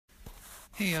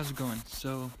Hey, how's it going?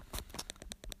 So,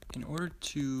 in order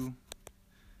to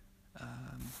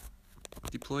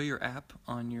deploy your app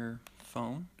on your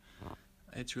phone,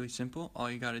 it's really simple.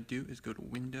 All you got to do is go to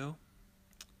Window,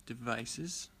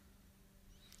 Devices,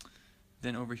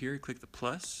 then over here click the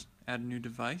plus, add a new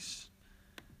device.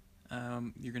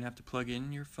 You're going to have to plug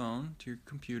in your phone to your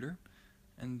computer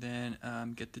and then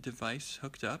get the device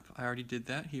hooked up. I already did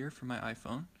that here for my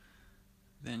iPhone.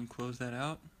 Then close that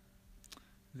out.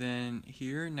 Then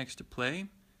here next to play,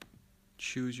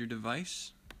 choose your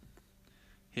device,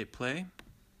 hit play,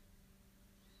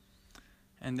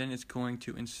 and then it's going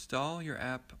to install your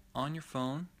app on your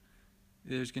phone.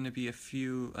 There's going to be a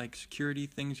few security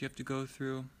things you have to go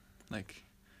through, like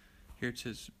here it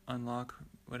says unlock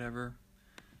whatever.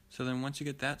 So then once you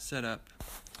get that set up,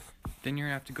 then you're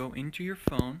going to have to go into your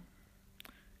phone,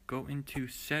 go into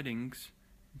settings,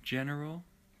 general,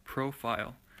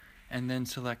 profile, and then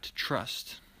select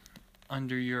trust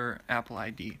under your Apple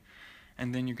ID,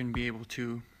 and then you're going to be able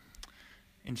to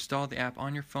install the app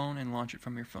on your phone and launch it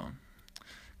from your phone.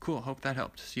 Cool, hope that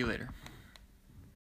helped. See you later.